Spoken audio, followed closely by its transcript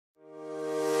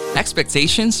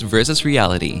Expectations versus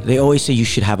reality. They always say you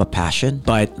should have a passion,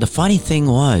 but the funny thing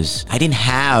was, I didn't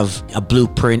have a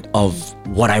blueprint of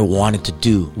what I wanted to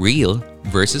do. Real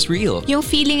versus real. Yung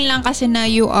feeling lang kasi na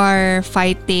you are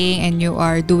fighting and you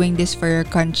are doing this for your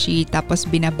country tapos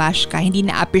binabash ka, hindi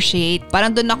na-appreciate.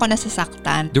 Parang doon ako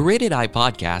nasasaktan. The Rated I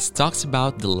podcast talks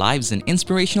about the lives and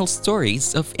inspirational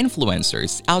stories of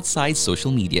influencers outside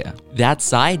social media. That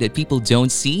side that people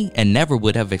don't see and never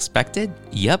would have expected?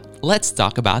 Yep, let's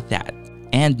talk about that.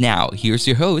 And now, here's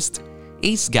your host,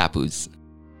 Ace Gapuz.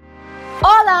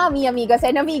 Hola, mi amigos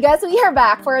and amigas. We are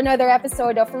back for another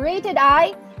episode of Rated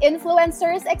I,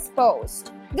 Influencers Exposed.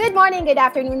 Good morning, good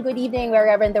afternoon, good evening,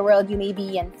 wherever in the world you may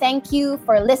be, and thank you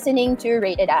for listening to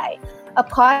Rated I, a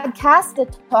podcast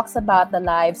that talks about the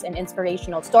lives and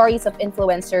inspirational stories of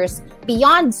influencers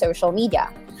beyond social media.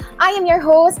 I am your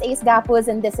host, Ace Gapuz,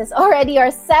 and this is already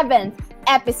our 7th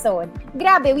episode.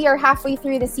 Grabe, we are halfway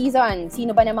through the season.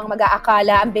 Sino ba namang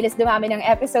mag-aakala ang bilis dumami ng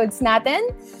episodes natin?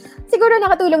 Siguro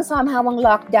nakatulong somehow ang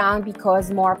lockdown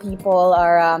because more people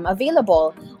are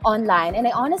available online, and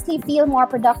I honestly feel more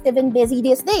productive and busy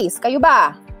these days. Kayo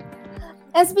ba?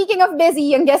 And speaking of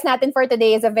busy, yung guest natin for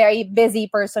today is a very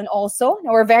busy person also.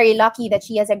 We're very lucky that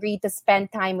she has agreed to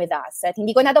spend time with us. At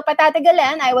hindi ko na ito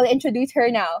patatagalan, I will introduce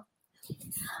her now.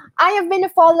 I have been a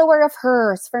follower of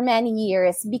hers for many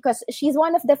years because she's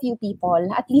one of the few people,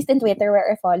 at least in Twitter where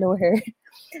I follow her,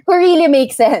 who really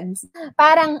makes sense.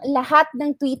 Parang lahat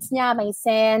ng tweets niya may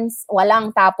sense,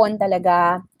 walang tapon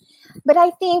talaga. But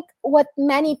I think what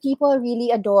many people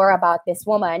really adore about this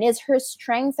woman is her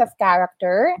strength of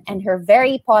character and her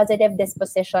very positive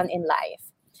disposition in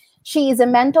life. She is a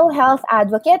mental health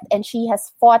advocate and she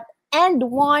has fought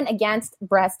and won against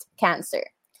breast cancer.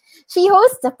 She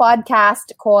hosts a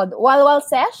podcast called Walwal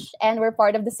Sesh, and we're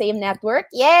part of the same network.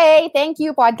 Yay! Thank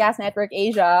you, Podcast Network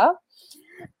Asia.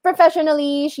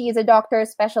 Professionally, she is a doctor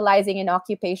specializing in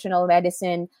occupational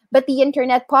medicine, but the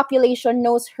internet population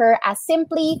knows her as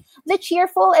simply the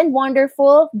cheerful and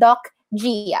wonderful Doc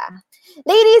Gia.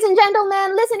 Ladies and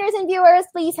gentlemen, listeners and viewers,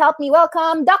 please help me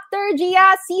welcome Dr.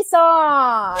 Gia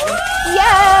Sison.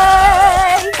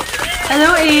 Yay!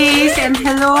 Hello, Ace, and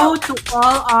hello to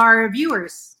all our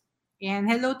viewers. And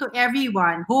hello to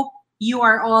everyone. Hope you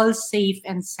are all safe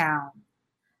and sound.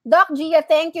 Doc Gia,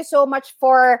 thank you so much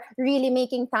for really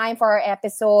making time for our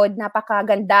episode.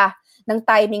 Napakaganda ng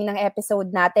timing ng episode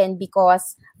natin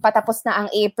because patapos na ang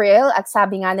April at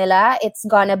sabi nga nila, it's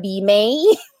gonna be May.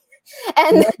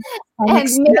 and May,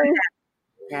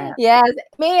 yes,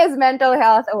 May is Mental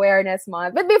Health Awareness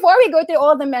Month. But before we go to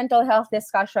all the mental health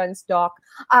discussions, Doc,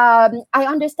 I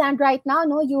understand right now,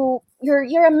 no,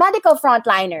 you're a medical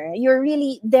frontliner. You're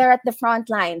really there at the front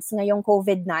lines ngayong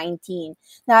COVID-19.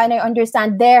 Now, and I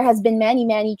understand there has been many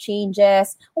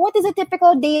changes. What is a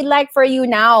typical day like for you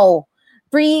now?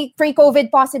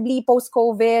 Pre-COVID, possibly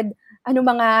post-COVID, ano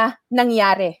mga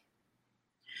nangyari?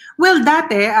 Well,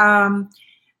 dati,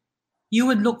 you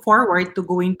would look forward to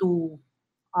going to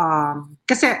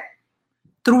kasi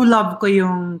true love ko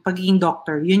yung pagiging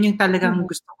doctor. Yun yung talagang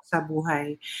gusto ko sa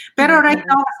buhay. Pero right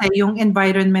now kasi yung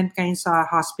environment kayo sa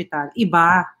hospital,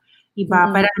 iba.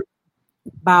 Parang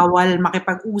bawal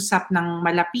makipag-usap ng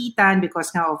malapitan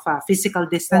because nga of physical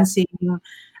distancing.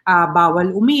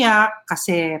 Bawal umiyak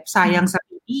kasi sayang sa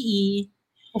PPE.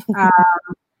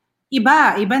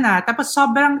 Iba na. Tapos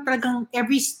sobrang talagang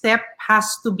every step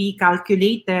has to be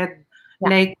calculated.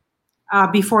 Like,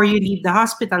 before you leave the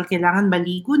hospital, kailangan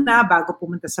maligo na bago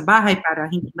pumunta sa bahay para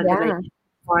hindi madala yung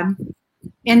ipon.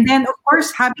 And then, of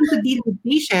course, having to deal with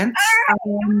patients.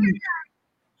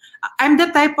 I'm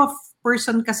the type of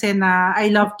person kasi na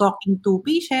I love talking to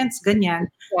patients,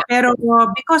 ganyan. Pero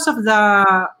because of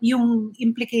yung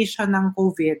implication ng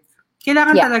COVID,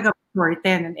 kailangan talaga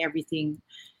shorten and everything.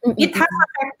 It has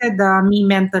affected me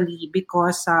mentally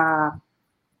because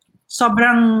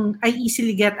sobrang I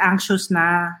easily get anxious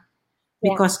na.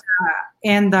 Because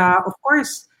of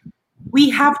course,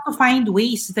 we have to find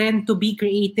ways then to be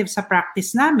creative sa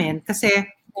practice namin kasi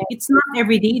it's not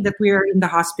every day that we are in the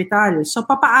hospital. So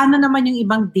papaano naman yung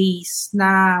ibang days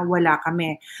na wala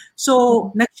kami? So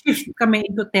nag-shift kami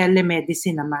into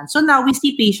telemedicine naman. So now we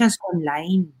see patients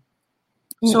online.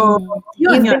 So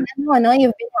you've been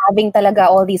having talaga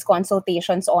all these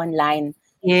consultations online.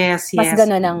 Yes. Mas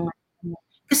ganun ang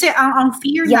kasi ang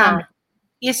fear namin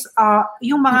is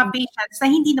yung mga patients na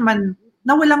hindi naman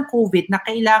na walang COVID na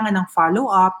kailangan ng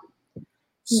follow-up.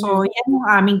 So, yan yung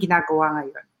aming ginagawa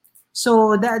ngayon.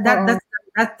 So,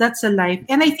 that's a life.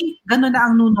 And I think gano'n na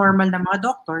ang new normal ng mga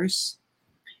doctors.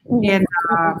 And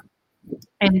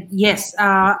yes,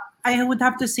 I would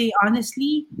have to say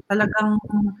honestly, talagang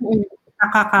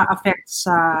nakaka-affect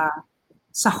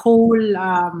sa whole,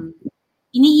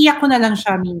 iniiyak ko na lang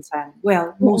siya minsan.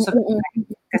 Well, most of the time.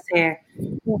 Kasi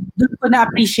doon ko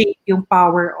na-appreciate yung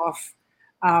power of,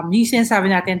 yung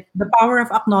sinasabi natin, the power of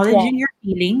acknowledging your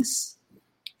feelings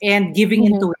and giving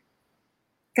into it.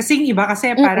 Kasi yung iba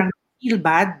kasi parang feel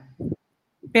bad.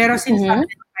 Pero sinasabi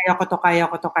nila, kaya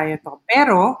ko to.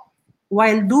 Pero,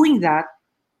 while doing that,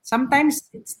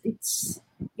 sometimes it's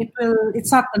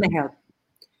not gonna help.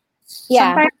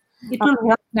 Yeah. Sometimes it will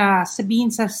help na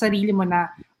sabihin sa sarili mo na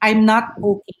I'm not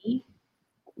okay,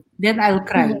 then I'll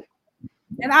cry.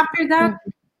 And after that,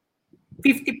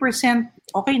 50%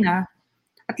 okay na.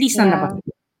 At least nalabas.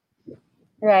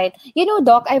 Right. You know,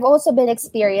 Doc, I've also been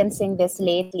experiencing this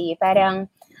lately. Parang,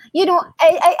 you know,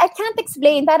 I can't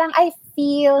explain. Parang I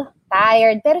feel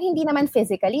tired, pero hindi naman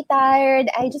physically tired.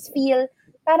 I just feel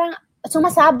parang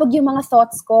sumasabog yung mga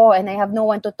thoughts ko and I have no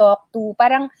one to talk to.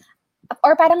 Parang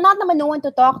not naman no one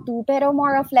to talk to, pero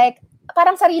more of like,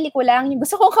 parang sarili ko lang yung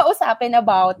gusto kong kausapin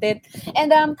about it.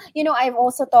 And, you know, I've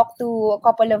also talked to a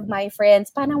couple of my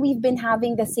friends. Parang we've been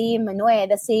having the same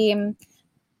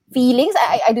feelings.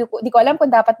 Di ko alam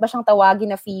kung dapat ba siyang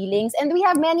tawagin na feelings. And we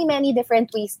have many, many different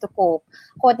ways to cope.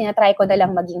 Ko, tinatry ko na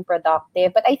lang maging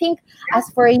productive. But I think, as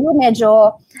for you,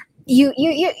 medyo, you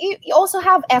also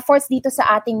have efforts dito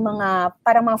sa ating mga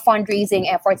fundraising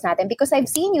efforts natin, because I've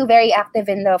seen you very active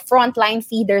in the frontline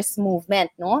feeders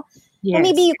movement, no? Yes. And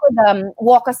maybe you could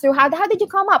walk us through how did you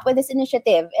come up with this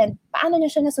initiative and paano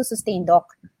niyo siya nasusustain, Doc?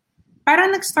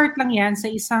 Parang nag-start lang yan sa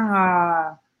isang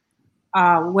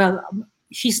well,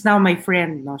 she's now my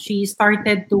friend, no? She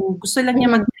started to gusto lang niya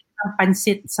mag-make ng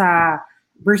pansit sa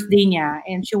birthday niya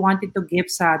and she wanted to give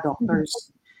sa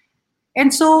doctors. And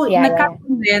so,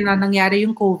 nagkataon din na nangyari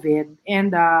yung COVID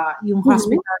and yung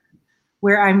hospital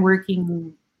where I'm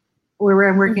working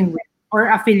with or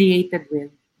affiliated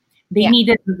with, they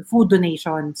needed food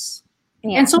donations.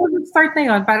 Yeah. And so, nag-start na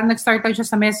yun, parang nag-start lang siya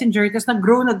sa Messenger, tapos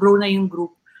nag-grow na yung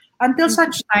group. Until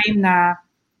such time na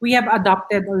we have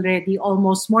adopted already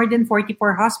almost more than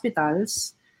 44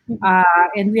 hospitals,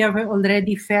 and we have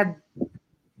already fed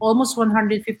almost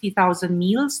 150,000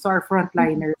 meals to our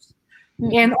frontliners.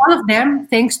 And all of them,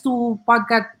 thanks to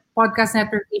Podcast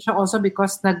Network Asia also,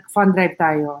 because nag-fund drive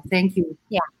tayo. Thank you.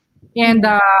 Yeah. And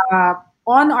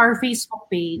on our Facebook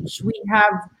page, we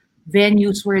have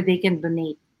venues where they can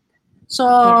donate.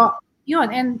 So, yun.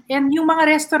 And yung mga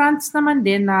restaurants naman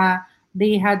din na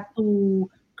they had to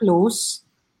close,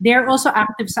 they're also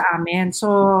active sa amin.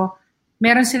 So,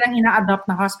 meron silang ina-adopt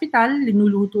na hospital,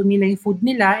 linuluto nila yung food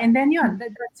nila, and then yun,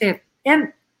 that's it.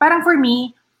 And parang for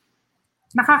me,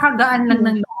 nakakagaan lang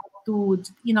ng loob to,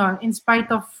 you know, in spite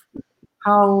of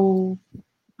how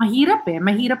mahirap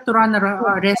to run a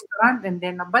restaurant, and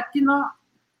then, but you know,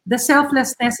 the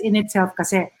selflessness in itself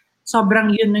kasi,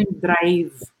 sobrang yun yung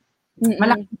drive.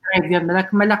 Malaking drive yun,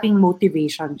 malaking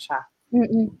motivation siya.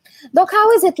 Doc,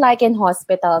 how is it like in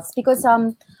hospitals? Because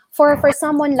for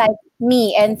someone like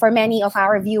me and for many of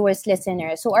our viewers,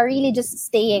 listeners who are really just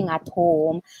staying at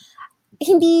home,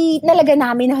 hindi talaga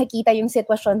namin nakikita yung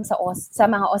sitwasyon sa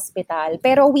mga ospital.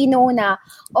 Pero we know na,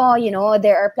 you know,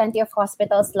 there are plenty of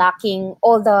hospitals lacking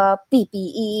all the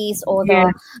PPEs, all the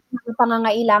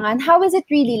pangangailangan. How is it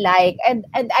really like? And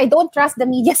I don't trust the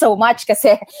media so much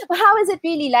kasi. How is it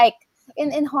really like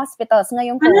in hospitals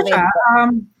ngayong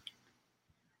COVID?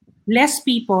 Less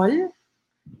people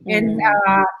and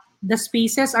the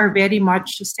spaces are very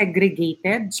much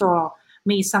segregated. So,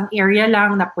 may isang area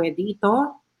lang na pwede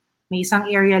ito. May isang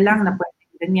area lang na pwede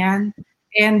ganyan.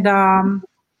 And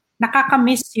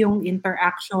nakakamiss yung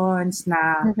interactions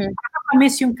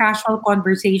nakakamiss yung casual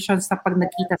conversations na pag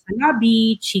nakita sa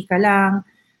lobby, chika lang.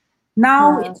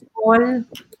 Now, it's all,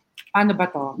 ano ba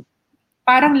to?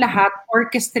 Parang lahat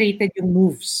orchestrated yung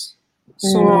moves.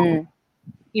 So,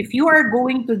 if you are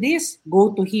going to this,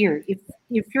 go to here.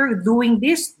 If you're doing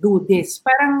this, do this.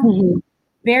 Parang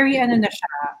very na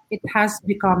siya. It has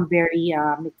become very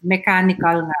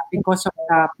mechanical nga because of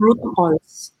the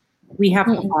protocols we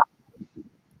have to follow.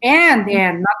 And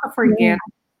not to forget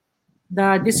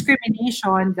the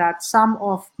discrimination that some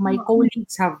of my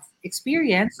colleagues have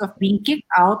experienced of being kicked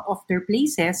out of their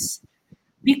places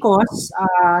because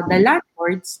the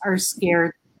landlords are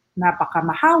scared na baka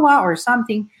mahawa or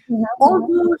something.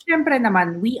 Although, syempre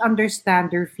naman, we understand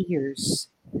their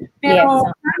fears. Pero,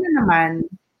 sana naman,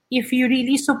 if you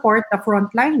really support the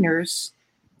frontliners,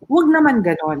 wag naman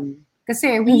ganon.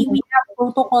 Kasi we have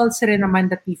protocols rin naman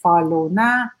that we follow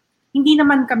na hindi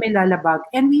naman kami lalabag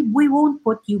and we won't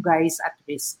put you guys at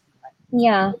risk.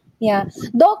 Yeah.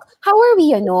 Doc, how are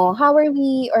we,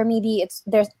 or maybe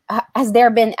has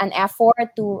there been an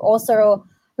effort to also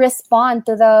respond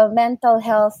to the mental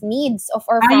health needs of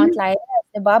our frontliners,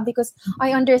 diba? Because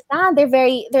I understand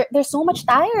they're so much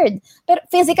tired. Pero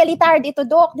physically tired ito,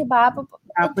 Doc, diba?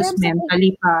 Tapos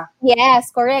mentally pa.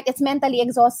 Yes, correct. It's mentally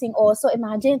exhausting also.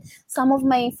 Imagine some of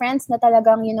my friends na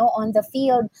talagang, on the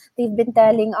field, they've been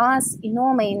telling us,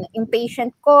 may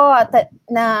impatient ko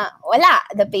na wala,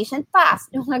 the patient passed,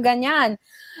 yung mga ganyan.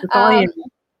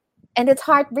 And it's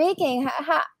heartbreaking.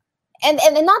 And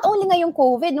not only ngayong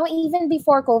COVID, no, even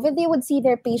before COVID, they would see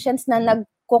their patients na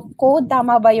nag-code,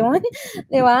 tama ba yun?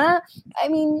 Di ba? I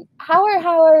mean, how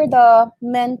are the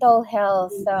mental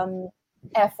health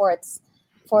efforts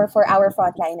for our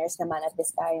frontliners naman at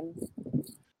this time?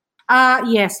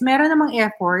 Yes, meron namang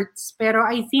efforts, pero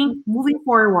I think moving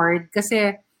forward,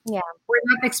 kasi we're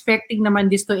not expecting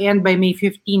naman this to end by May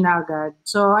 15 na agad.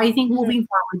 So I think moving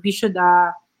forward, we should,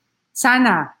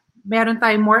 sana, meron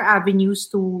tayong more avenues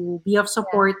to be of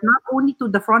support, not only to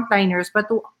the frontliners, but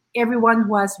to everyone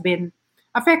who has been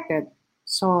affected.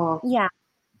 So,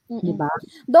 diba?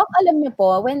 Doc, alam niyo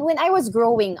po, when I was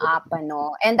growing up,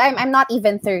 and I'm not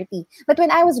even 30, but when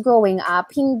I was growing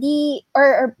up, hindi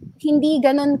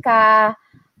ganun ka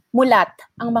mulat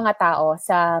ang mga tao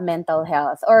sa mental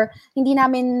health, or hindi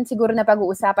namin siguro na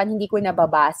pag-uusapan, hindi ko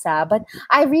nababasa, but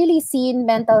I really seen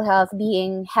mental health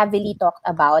being heavily talked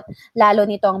about, lalo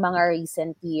nitong mga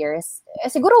recent years.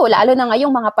 Siguro lalo na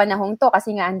ngayong mga panahong to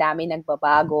kasi nga ang dami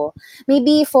nagbabago.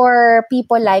 Maybe for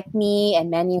people like me and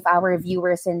many of our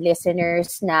viewers and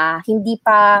listeners na hindi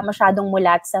pa masyadong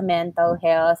mulat sa mental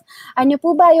health, ano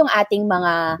po ba yung ating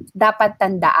mga dapat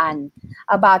tandaan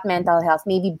about mental health?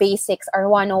 Maybe basics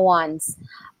or 101s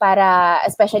para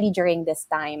especially during this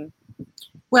time.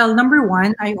 Well, number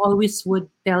one, I always would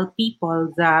tell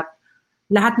people that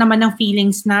lahat naman ng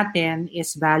feelings natin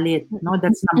is valid. No,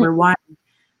 that's number one.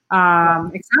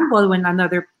 Example, when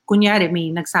kunyari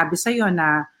may nagsabi sa'yo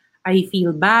na I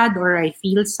feel bad or I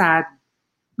feel sad,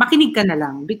 makinig ka na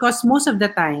lang. Because most of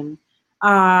the time,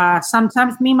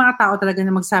 sometimes may mga tao talaga na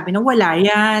magsabi na wala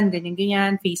yan,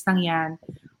 ganyan-ganyan, face lang yan.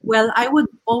 Well, I would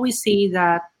always say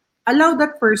that allow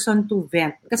that person to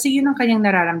vent kasi yun ang kanyang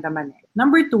nararamdaman.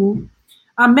 Number two,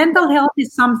 mental health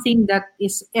is something that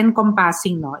is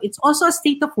encompassing, no? It's also a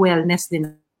state of wellness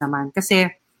din naman kasi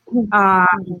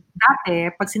dati,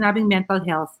 pag sinabing mental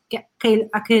health,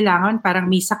 kailangan parang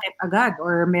may sakit agad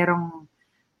or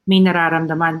may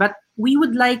nararamdaman. But we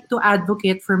would like to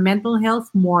advocate for mental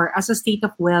health more as a state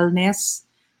of wellness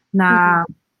na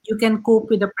you can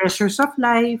cope with the pressures of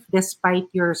life despite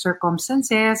your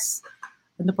circumstances.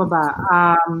 Ano pa ba?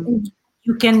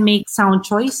 You can make sound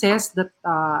choices that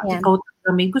ikaw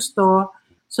may gusto.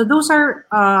 So those are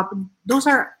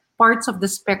parts of the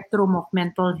spectrum of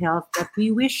mental health that we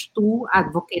wish to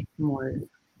advocate more.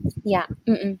 Yeah.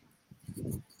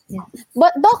 Yeah.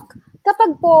 But Doc,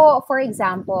 kapag po, for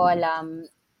example,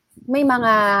 may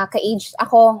mga ka-age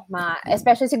ako,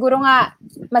 especially siguro nga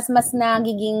mas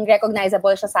nagiging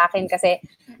recognizable siya sa akin kasi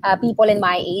people in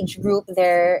my age group,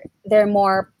 they're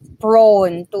more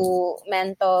prone to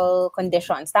mental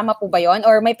conditions. Tama po ba yon?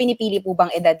 Or may pinipili po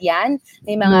bang edad yan?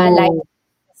 May mga life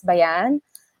ba yan?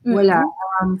 Wala.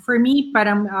 For me,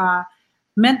 parang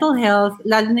mental health,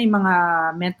 lalo na yung mga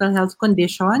mental health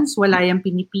conditions, wala yung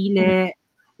pinipili,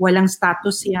 walang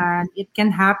status yan. It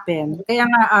can happen. Kaya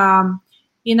nga,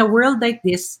 in a world like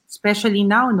this, especially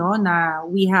now, no, na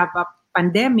we have a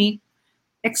pandemic,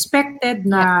 expected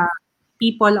na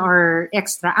people are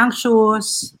extra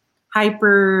anxious,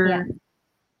 heightened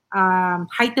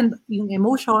yung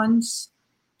emotions.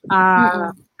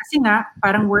 Kasi nga,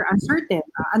 parang we're uncertain.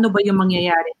 Ano ba yung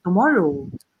mangyayari tomorrow?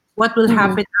 What will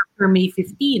happen after May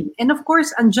 15? And of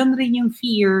course, andyan rin yung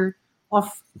fear of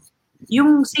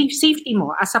yung safety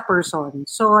mo as a person.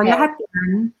 So lahat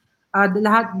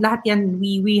yan,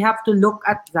 we have to look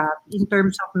at that in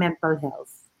terms of mental health.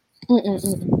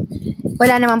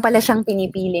 Wala naman pala siyang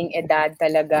pinipiling edad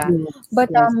talaga.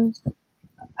 Yes,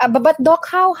 but Doc,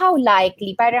 how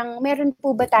likely? Parang meron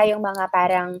po ba tayong mga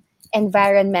parang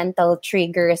environmental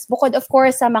triggers? Bukod of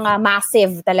course sa mga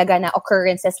massive talaga na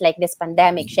occurrences like this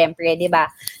pandemic, syempre, di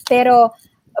ba? Pero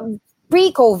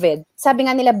pre-COVID, sabi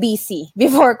nga nila BC,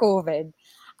 before COVID,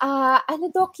 ano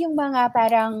Doc yung mga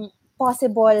parang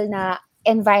possible na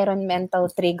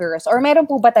environmental triggers? Or meron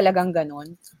po ba talagang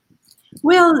ganun?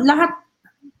 Well, lahat.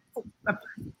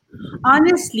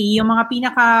 Honestly, yung mga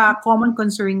pinaka-common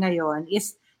concern ngayon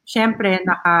is, syempre,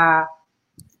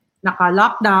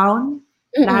 naka-lockdown,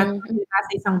 lahat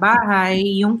nasa isang bahay.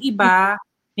 Yung iba,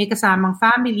 may kasamang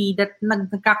family that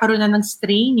nagkakaroon na ng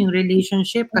strain yung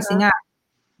relationship kasi nga,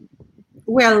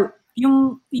 well,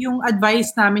 yung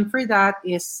advice namin for that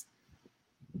is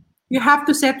you have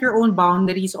to set your own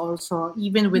boundaries also,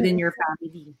 even within your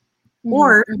family.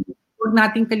 Or, huwag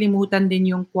nating kalimutan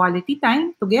din yung quality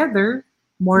time together,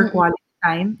 more quality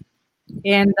time.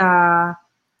 And,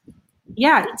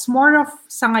 yeah, it's more of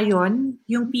sa ngayon,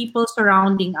 yung people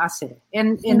surrounding us.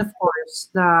 And of course,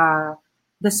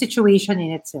 the situation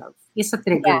in itself is a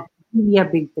trigger. Really a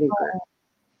big trigger.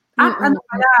 At ano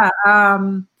pala,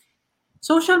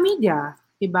 social media,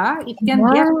 diba? It can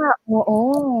get...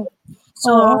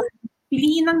 So,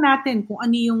 piliin lang natin kung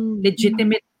ano yung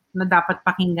legitimate na dapat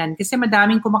pakinggan. Kasi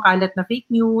madaming kumakalat na fake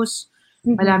news,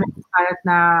 madaming kumakalat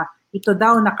na ito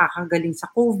daw nakakagaling sa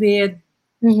COVID.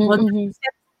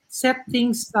 Set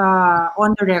things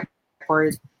on the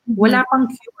record. Wala pang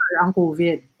cure ang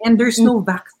COVID. And there's no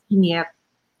vaccine yet.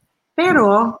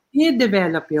 Pero,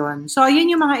 i-develop yon. So, yun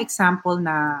yung mga example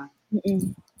na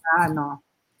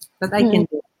that I can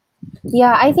do.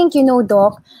 Yeah, I think,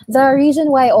 Doc, the reason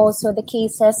why also the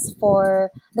cases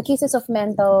of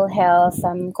mental health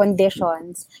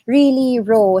conditions really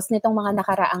rose nitong mga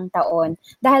nakaraang taon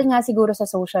dahil nga siguro sa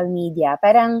social media.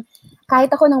 Parang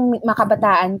kahit ako ng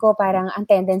makabataan ko, parang ang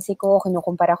tendency ko,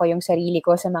 kinukumpara ko yung sarili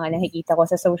ko sa mga nakikita ko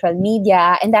sa social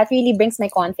media, and that really brings my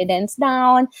confidence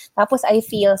down. Tapos I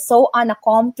feel so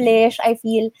unaccomplished. I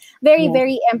feel very,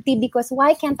 very empty because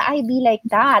why can't I be like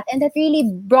that? And that really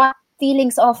brought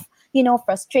feelings of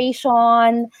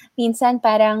frustration, minsan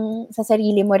parang sa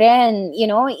sarili mo rin,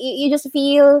 you just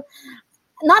feel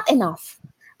not enough.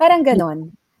 Parang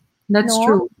ganon. That's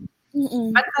true.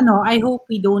 But I hope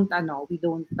we don't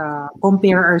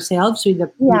compare ourselves with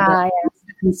the things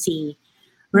that we see.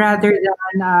 Rather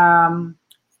than,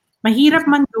 mahirap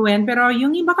man gawin, pero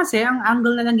yung iba kasi, ang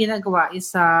angle na lang ginagawa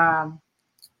is,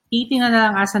 titingnan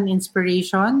na lang as an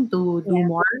inspiration to do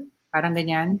more. Parang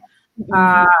ganyan.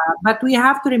 But we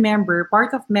have to remember,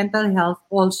 part of mental health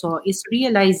also is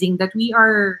realizing that we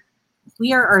are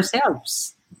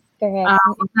ourselves. Correct.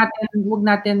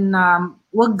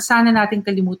 Wag sana natin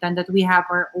kalimutan that we have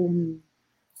our own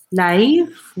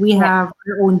life, we have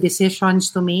our own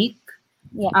decisions to make.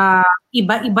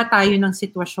 Iba-iba tayo ng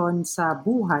sitwasyon sa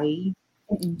buhay.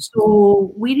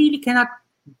 So we really cannot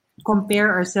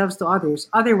compare ourselves to others.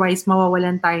 Otherwise,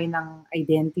 mawawalan tayo ng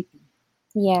identity.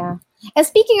 Yeah. And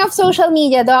speaking of social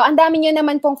media, Doc, ang dami nyo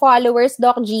naman pong followers,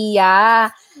 Doc Gia.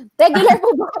 Regular po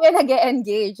ba kayo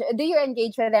nag-engage? Do you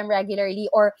engage with them regularly?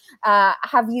 Or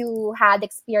have you had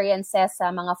experiences sa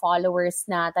mga followers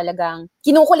na talagang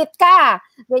kinukulit ka?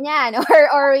 Ganyan.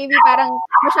 Or maybe parang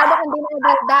masyado kang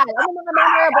dinadaldal. Ano mga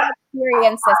memorable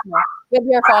experiences mo with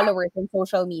your followers on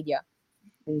social media?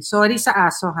 Okay, sorry sa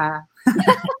aso, ha?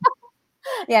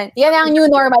 Yan ang new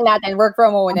normal natin. Work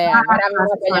from home na yan. Marami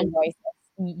mga kanyang voices.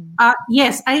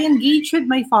 Yes, I engage with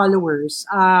my followers,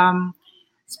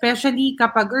 especially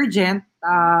kapag urgent.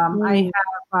 I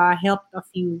have helped a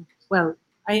few. Well,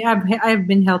 I've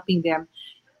been helping them.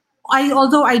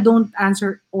 Although I don't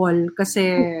answer all,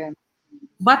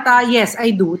 but yes,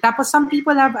 I do. Tapos some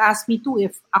people have asked me too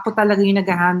if ako talaga yung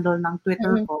nag-handle ng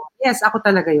Twitter ko. Yes, ako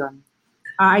talaga yon.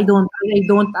 I don't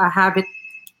have it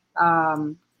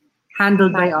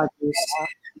handled by others.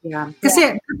 Yeah.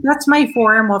 Kasi that's my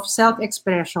form of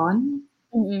self-expression.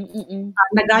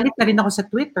 Nagalit na rin ako sa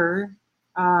Twitter.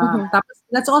 Tapos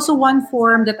that's also one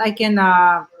form that I can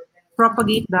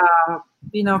propagate the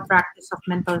practice of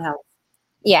mental health.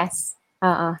 Yes.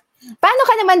 Paano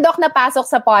ka naman, Doc, napasok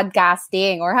sa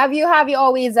podcasting? Or have you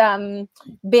always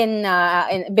been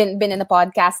in the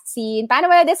podcast scene? Paano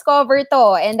mo na-discover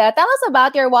to? And tell us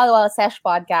about your Walwal Sesh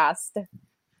podcast.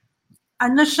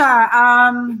 Ano siya?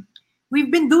 We've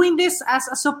been doing this as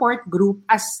a support group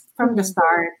from the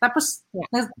start. Tapos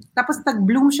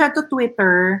nag-bloom siya to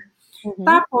Twitter.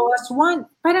 Tapos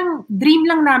parang dream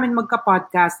lang namin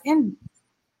magka-podcast, and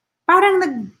parang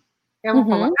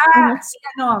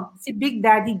si Big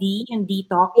Daddy D, yung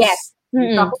Detox. Yes.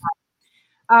 Detox.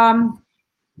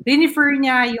 Refer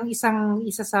niya yung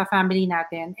isa sa family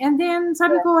natin. And then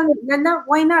sabi ko,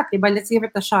 why not? Diba? Let's give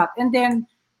it a shot. And then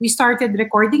we started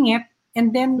recording it,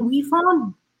 and then we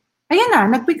found ayan na,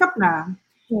 nag-pick up na.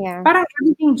 Yeah. Parang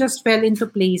everything just fell into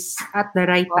place at the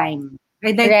right time.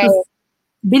 I'd like to,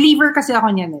 believer kasi ako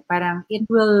niyan eh. Parang it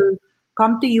will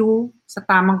come to you sa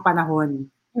tamang panahon.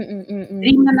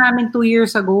 Dream na namin 2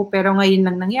 years ago, pero ngayon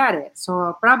lang nangyari.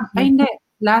 So, hindi.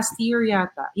 Last year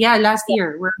yata. Yeah, last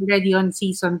year. We're already on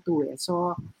season 2 eh.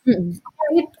 So,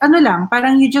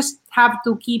 parang you just have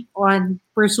to keep on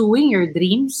pursuing your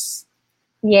dreams.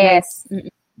 Yes.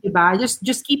 Diba?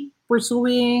 Just keep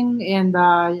pursuing, and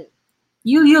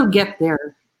you'll get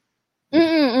there.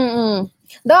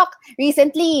 Doc,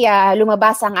 recently,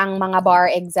 lumabas ang mga bar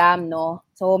exam, no?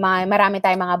 So, marami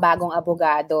tayong mga bagong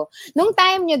abogado. Nung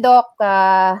time nyo, Doc,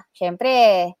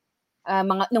 syempre,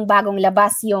 nung bagong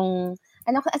labas yung,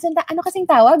 ano kasing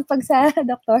tawag pag sa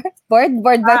doktor? Board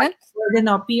ba?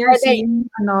 PRC,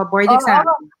 board exam.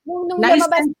 Nung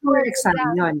License for exam,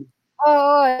 yun.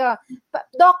 Oo.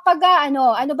 Doc, pag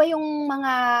ano ba yung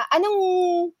anong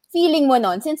feeling mo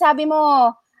nun? Sinasabi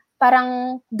mo,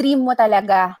 parang dream mo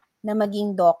talaga na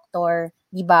maging doctor,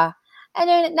 di ba?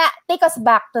 Take us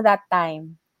back to that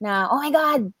time na, oh my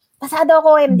God, pasado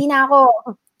ako, MD na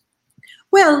ako.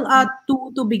 Well,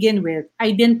 to begin with,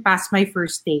 I didn't pass my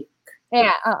first take.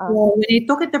 Yeah, So when I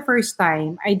took it the first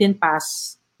time, I didn't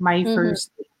pass my first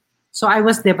take. So I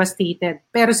was devastated.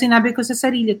 Pero sinabi ko sa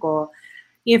sarili ko,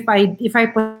 if I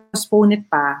postpone it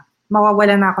pa,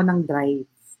 mawawala na ako ng drive.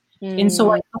 And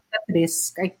so I took that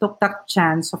risk. I took that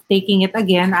chance of taking it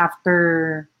again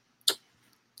after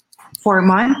 4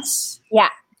 months.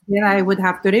 Yeah. Then I would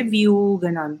have to review,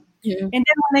 ganon. And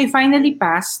then when I finally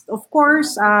passed, of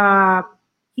course,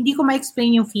 hindi ko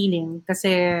ma-explain yung feeling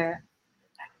kasi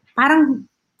parang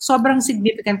sobrang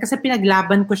significant kasi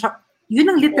pinaglaban ko siya. Yun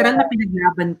ang literal na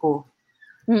pinaglaban ko.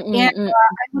 And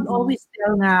I would always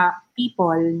tell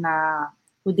people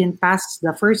who didn't pass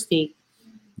the first take,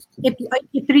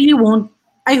 it really won't,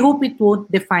 I hope it won't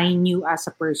define you as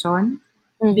a person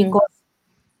because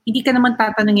hindi ka naman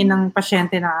tatanungin ng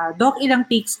pasyente na, Doc, ilang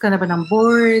takes ka na ba ng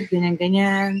board,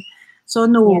 ganyan. So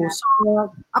no. Yeah. So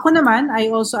ako naman, I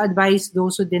also advise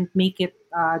those who didn't make it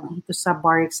dito sa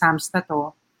bar exams na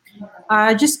to,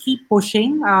 just keep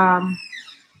pushing.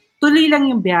 Tuloy lang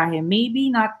yung biyahe.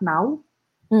 Maybe not now.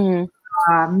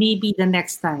 Maybe the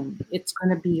next time. It's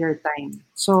gonna be your time.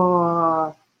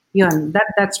 So, yun.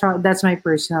 That's my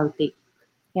personal take.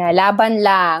 Yeah, laban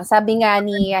lang. Sabi nga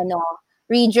ni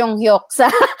Ri Jong Hyuk sa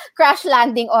Crash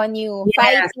Landing on You.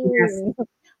 Yes, fighting. Yes.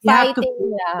 Fighting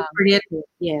lang.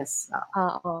 Yes.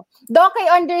 Doc,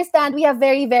 I understand we have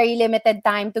very, very limited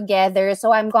time together.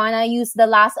 So I'm gonna use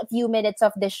the last few minutes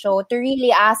of the show to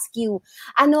really ask you,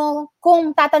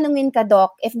 kung tatanungin ka,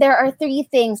 Doc, if there are 3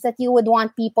 things that you would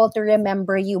want people to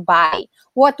remember you by,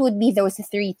 what would be those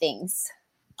 3 things?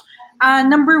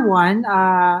 Number 1,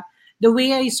 the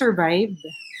way I survived,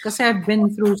 kasi I've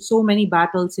been through so many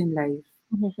battles in life.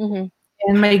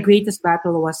 And my greatest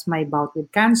battle was my bout with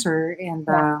cancer. And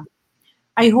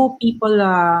I hope people,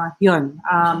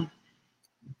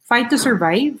 fight to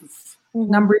survive.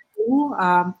 Number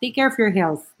 2, take care of your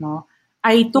health. No,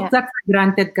 I took that for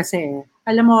granted kasi.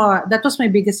 Alam mo, that was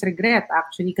my biggest regret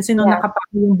actually. Kasi nung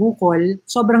nakapako yung bukol,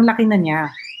 sobrang laki na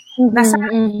niya. Nasa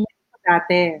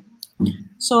dati.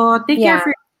 So take care of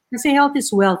your health kasi health is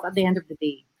wealth at the end of the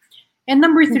day. And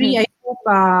number 3,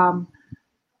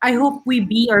 I hope we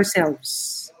be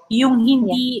ourselves. Yung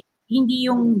hindi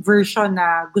yung version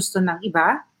na gusto ng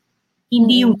iba,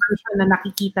 hindi yung version na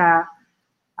nakikita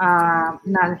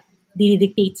na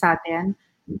didictate sa atin.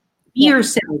 Be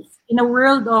yourself. In a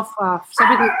world of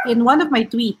sabi ko, in one of my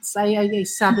tweets, I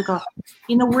sabi ko,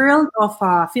 in a world of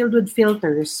filled with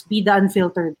filters, be the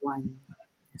unfiltered one.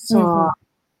 So,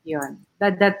 yun.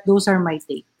 Those are my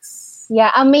takes.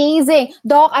 Yeah, amazing.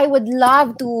 Doc, I would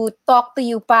love to talk to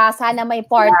you pa. Sana may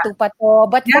part 2 pa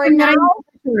to. But for now,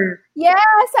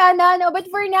 sana, no? But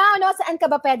for now, saan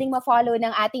ka ba pwedeng ma-follow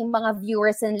ng ating mga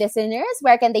viewers and listeners?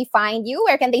 Where can they find you?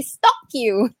 Where can they stalk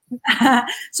you?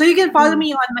 So you can follow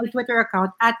me on my Twitter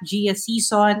account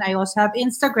 @GiaSeason. I also have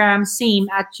Instagram, same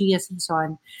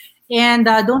 @GiaSeason. And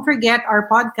don't forget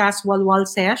our podcast, Walwal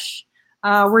Sesh.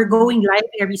 We're going live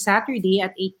every Saturday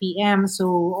at 8 p.m.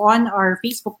 So on our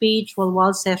Facebook page,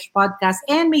 Walwal Sesh Podcast,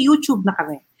 and may YouTube na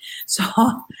kami. So,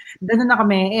 ganun na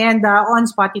kami. And on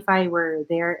Spotify, we're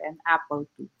there, and Apple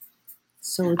too.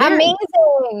 So there.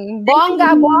 Amazing!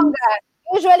 Bongga.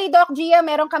 Usually, Doc Gia,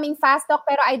 meron kaming fast talk,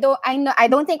 pero I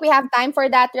don't think we have time for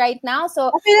that right now. So,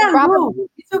 okay lang, probably,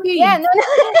 it's okay. Yeah, no.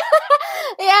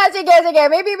 Yeah, sige.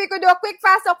 Maybe we could do a quick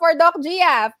fast talk for Doc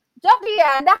Gia. Doc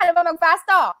Gia, handa ka na ba mag-fast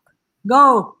talk?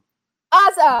 Go!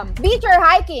 Awesome! Beach or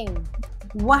hiking?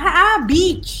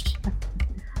 Beach!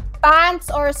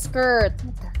 Pants or skirt?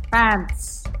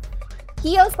 Pants.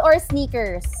 Heels or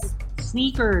sneakers?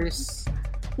 Sneakers.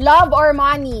 Love or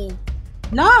money?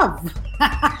 Love!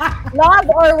 Love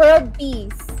or world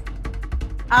peace?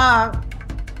 Paano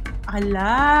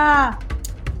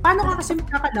ka kasi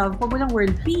magkaka-love pag walang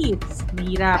world peace?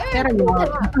 Mahirap. Pero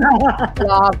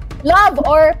love. Love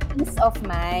or peace of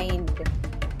mind?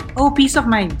 Oh, peace of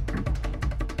mind.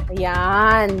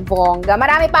 Ayan, bongga.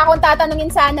 Marami pa akong tatanungin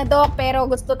sana, Doc, pero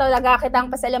gusto talaga kitang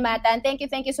pasalamatan. Thank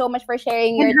you so much for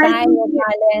sharing your time, your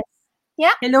talents.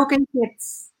 Yeah? Hello, kay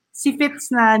Kits. si Fitz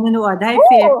na nanood. Hi,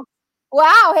 Fitz. Ooh.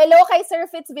 Wow! Hello kay Sir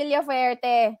Fitz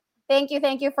Villafuerte. Thank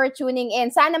you for tuning in.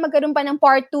 Sana magkaroon pa ng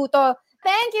part 2 to.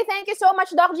 Thank you so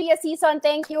much, Doc Gia Season.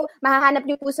 Thank you. Mahahanap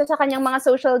niyo po sa kanyang mga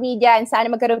social media and sana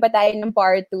magkaroon pa tayo ng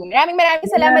part 2. Maraming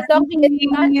salamat, Doc Gia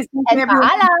Season. And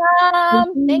paalam!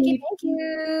 Thank you.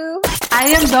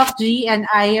 I am Doc G and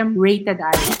I am Rated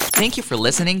I. Thank you for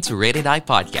listening to Rated I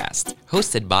Podcast,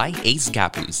 hosted by Ace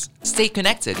Gapus. Stay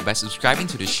connected by subscribing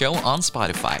to the show on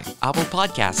Spotify, Apple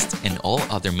Podcasts, and all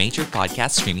other major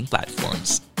podcast streaming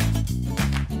platforms.